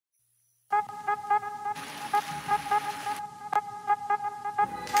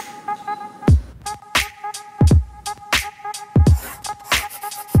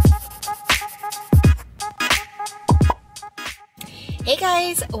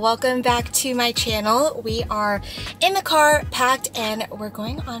guys, welcome back to my channel. We are in the car, packed, and we're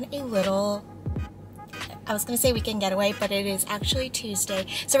going on a little, I was gonna say weekend getaway, but it is actually Tuesday.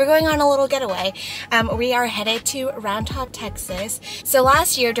 So we're going on a little getaway. We are headed to Round Top, Texas. So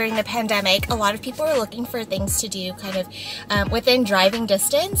last year during the pandemic, a lot of people were looking for things to do kind of within driving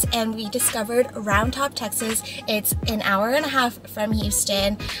distance, and we discovered Round Top, Texas. It's an hour and a half from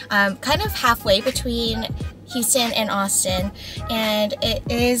Houston, kind of halfway between Houston and Austin, and it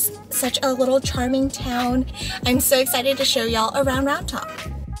is such a little charming town. I'm so excited to show y'all around Round Top.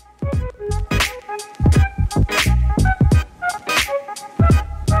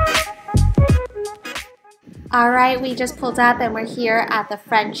 Alright, we just pulled up and we're here at the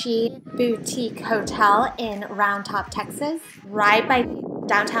Frenchie Boutique Hotel in Round Top, Texas, right by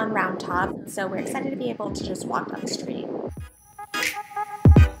downtown Round Top. So we're excited to be able to just walk down the street.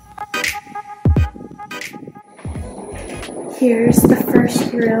 Here's the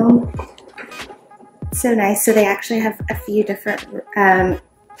first room. So nice. So they actually have a few different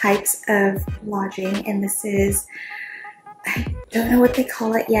types of lodging, and this is, I don't know what they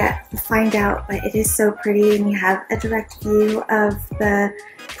call it yet. We'll find out, but it is so pretty, and you have a direct view of the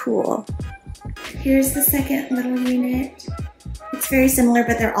pool. Here's the second little unit. It's very similar,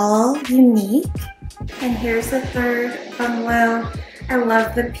 but they're all unique. And here's the third bungalow. I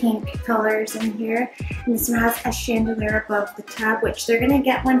love the pink colors in here. And this one has a chandelier above the tub, which they're gonna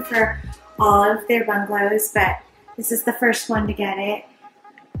get one for all of their bungalows, but this is the first one to get it.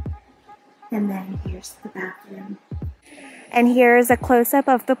 And then here's the bathroom. And here's a close-up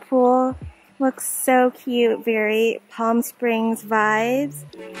of the pool. Looks so cute, very Palm Springs vibes.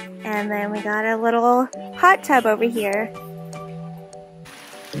 And then we got a little hot tub over here.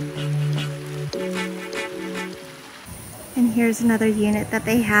 And here's another unit that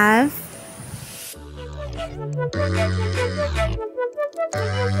they have.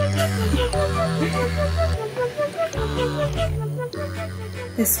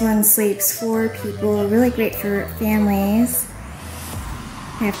 This one sleeps 4 people, really great for families.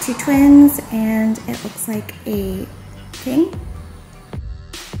 I have 2 twins, and it looks like a king.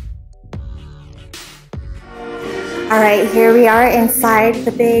 All right, here we are inside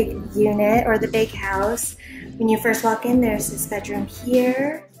the big unit, or the big house. When you first walk in, there's this bedroom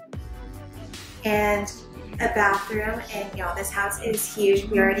here and a bathroom, and y'all, this house is huge.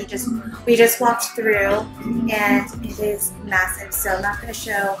 We just walked through, and it is massive. So I'm not going to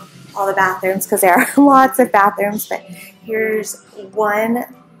show all the bathrooms because there are lots of bathrooms, but here's one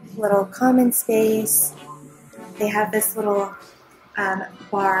little common space. They have this little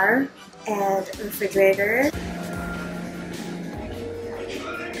bar and refrigerator.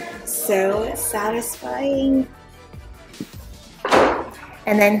 So satisfying.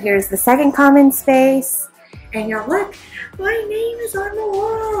 And then here's the second common space. And y'all, look, my name is on the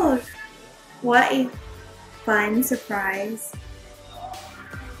wall. What a fun surprise.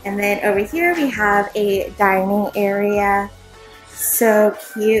 And then over here we have a dining area. So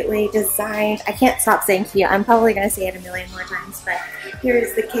cutely designed. I can't stop saying cute. I'm probably going to say it a million more times, but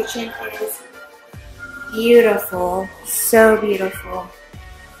here's the kitchen. It is beautiful. So beautiful.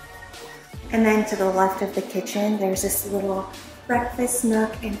 And then to the left of the kitchen, there's this little breakfast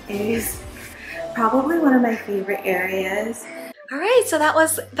nook, and it is probably one of my favorite areas. All right, so that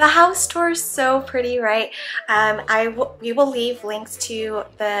was the house tour. So pretty, right? We will leave links to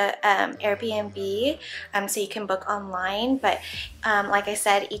the Airbnb so you can book online, but like I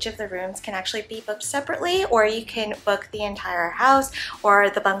said, each of the rooms can actually be booked separately, or you can book the entire house or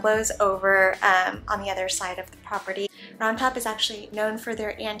the bungalows over on the other side of the property. Round Top is actually known for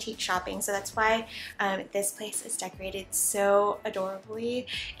their antique shopping, so that's why this place is decorated so adorably.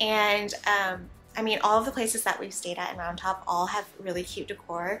 And I mean, all of the places that we've stayed at in Round Top all have really cute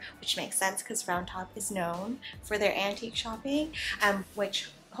decor, which makes sense because Round Top is known for their antique shopping, which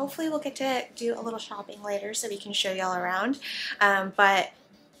hopefully we'll get to do a little shopping later so we can show y'all around. But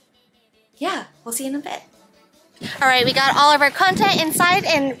yeah, we'll see you in a bit. All right, we got all of our content inside,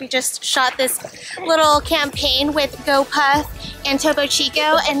 and we just shot this little campaign with GoPuff and Topo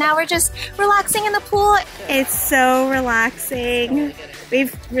Chico, and now we're just relaxing in the pool. It's so relaxing.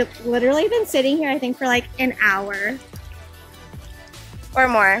 We've literally been sitting here, I think, for like an hour or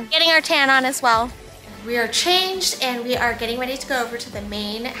more. Getting our tan on as well. We are changed and we are getting ready to go over to the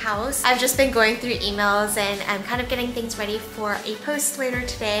main house. I've just been going through emails and I'm kind of getting things ready for a post later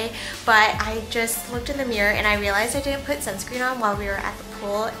today, but I just looked in the mirror and I realized I didn't put sunscreen on while we were at the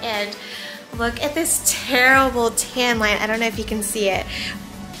pool, and look at this terrible tan line. I don't know if you can see it,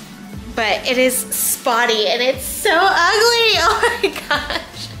 but it is spotty and it's so ugly. Oh my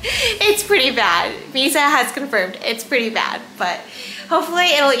gosh. It's pretty bad. Misa has confirmed it's pretty bad, but Hopefully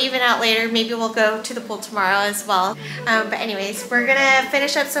it'll even out later. Maybe we'll go to the pool tomorrow as well. But anyways, we're gonna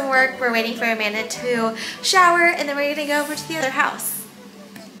finish up some work. We're waiting for Amanda to shower, and then we're gonna go over to the other house.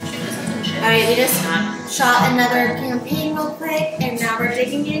 Alright, we just shot another campaign real quick, and now we're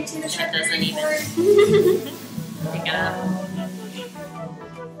digging into the ship. Doesn't even pick it up.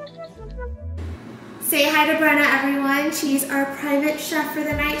 Say hi to Brenna, everyone. She's our private chef for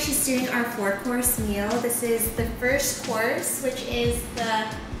the night. She's doing our 4-course meal. This is the first course, which is the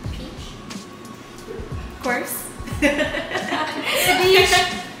peach course. The peach.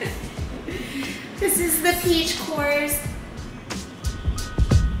 This is the peach course.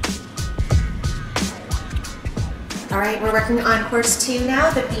 All right, we're working on course 2 now,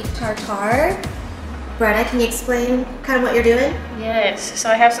 the beef tartare. Brenna, can you explain kind of what you're doing? Yes, so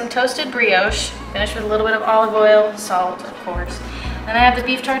I have some toasted brioche, finished with a little bit of olive oil, salt, of course. Then I have the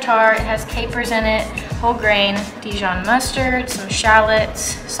beef tartare. It has capers in it, whole grain, Dijon mustard, some shallots,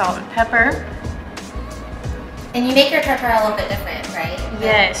 salt and pepper. And you make your tartare a little bit different, right?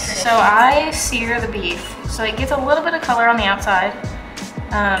 Yes, so I sear the beef. So it gets a little bit of color on the outside.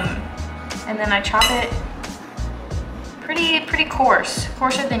 And then I chop it pretty coarse,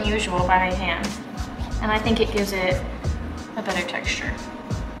 coarser than usual by hand. And I think it gives it a better texture.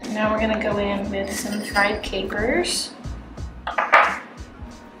 Now we're gonna go in with some fried capers. And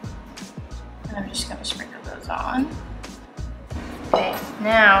I'm just gonna sprinkle those on. Okay,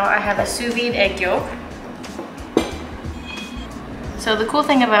 now I have a sous vide egg yolk. So the cool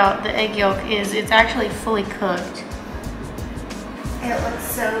thing about the egg yolk is it's actually fully cooked. It looks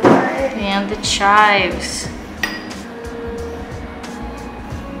so good. And the chives.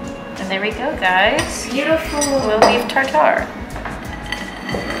 And there we go, guys. Beautiful. Little beef tartare.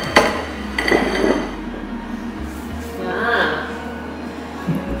 Wow.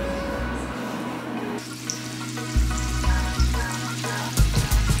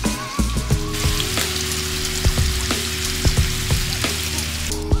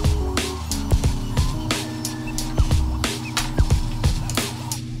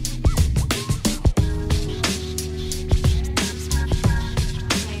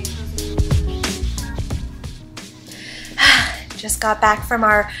 Just got back from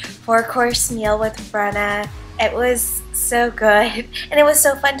our 4-course meal with Brenna. It was so good, and it was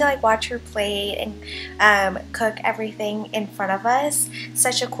so fun to like watch her plate and cook everything in front of us.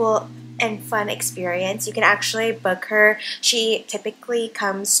 Such a cool and fun experience. You can actually book her. She typically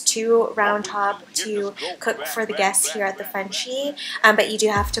comes to Round Top to cook for the guests here at the Frenchie, but you do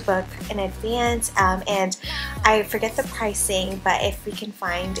have to book in advance, and I forget the pricing, but if we can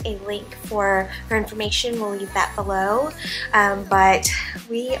find a link for her information, we'll leave that below. But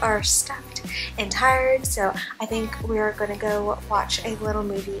we are stuffed and tired, so I think we're gonna go watch a little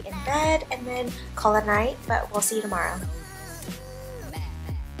movie in bed and then call it a night, but we'll see you tomorrow.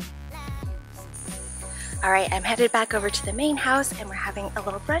 Alright, I'm headed back over to the main house, and we're having a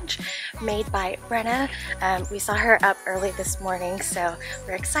little brunch made by Brenna. We saw her up early this morning, so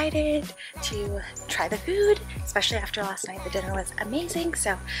we're excited to try the food, especially after last night. The dinner was amazing,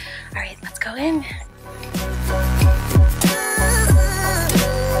 so alright, let's go in.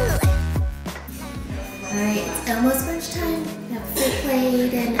 Alright, it's almost lunchtime. We have fruit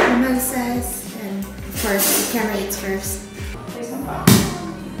plate and mimosas, and of course the camera eats first.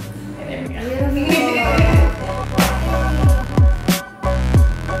 There we go. Beautiful.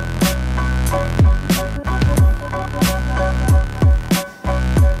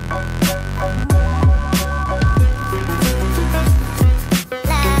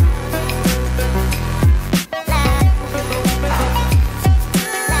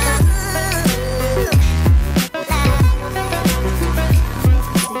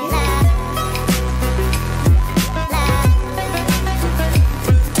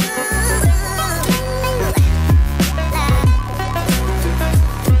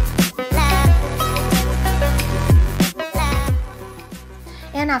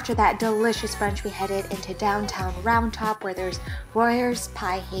 After that delicious brunch, we headed into downtown Round Top, where there's Royer's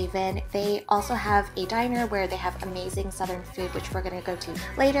Pie Haven. They also have a diner where they have amazing southern food, which we're going to go to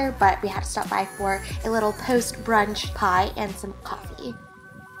later, but we had to stop by for a little post-brunch pie and some coffee.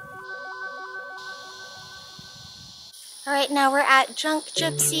 Alright, now we're at Junk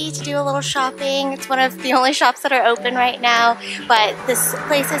Gypsy to do a little shopping. It's one of the only shops that are open right now, but this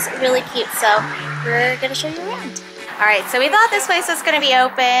place is really cute, so we're going to show you around. Alright, so we thought this place was going to be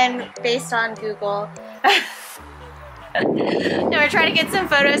open based on Google. Now we're trying to get some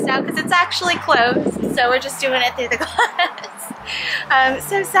photos now because it's actually closed, so we're just doing it through the glass.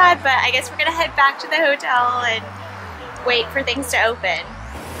 So sad, but I guess we're going to head back to the hotel and wait for things to open.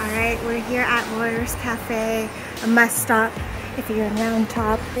 Alright, we're here at Royer's Cafe, a must stop if you're in Round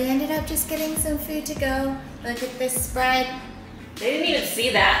Top. They ended up just getting some food to go. Look at this spread. They didn't even see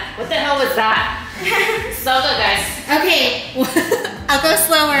that. What the hell was that? So good, guys. Okay, I'll go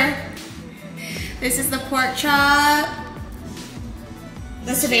slower. This is the pork chop.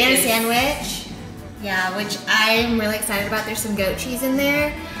 The Savannah sandwich. Yeah, which I'm really excited about. There's some goat cheese in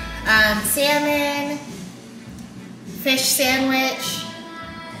there. Salmon, fish sandwich,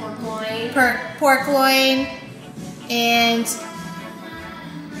 pork loin, and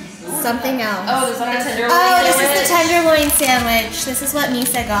something else. Oh, this is the tenderloin sandwich. This is the sandwich. tenderloin sandwich. This is what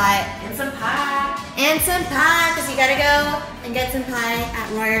Misa got. And some pie. And some pie, because you gotta go and get some pie at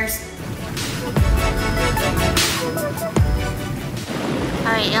Royers.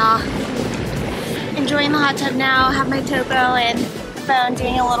 Alright, y'all. Enjoying the hot tub now. Have my topo and phone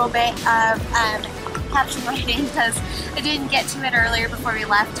doing a little bit of caption writing because I didn't get to it earlier before we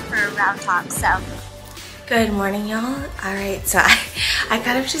left for Round Top. So, good morning, y'all. Alright, so I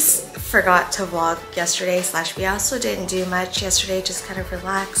kind of just forgot to vlog yesterday / we also didn't do much yesterday, just kind of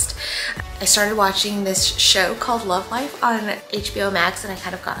relaxed. I started watching this show called Love Life on HBO Max and I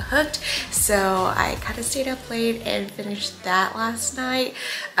kind of got hooked, so I kind of stayed up late and finished that last night.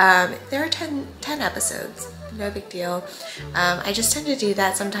 There are 10 episodes, no big deal. I just tend to do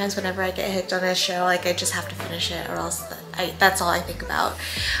that sometimes whenever I get hooked on a show, like I just have to finish it or else that's all I think about.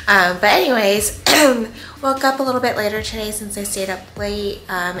 But anyways, woke up a little bit later today since I stayed up late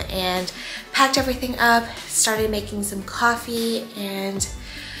and packed everything up, started making some coffee, and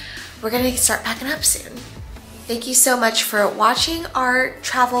we're gonna start packing up soon. Thank you so much for watching our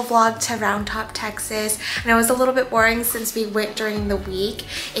travel vlog to Round Top, Texas. I know it was a little bit boring since we went during the week.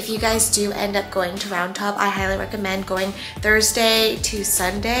 If you guys do end up going to Round Top, I highly recommend going Thursday to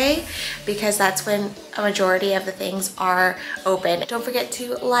Sunday because that's when a majority of the things are open. Don't forget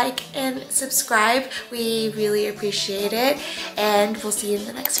to like and subscribe. We really appreciate it, and we'll see you in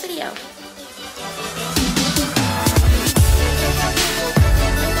the next video.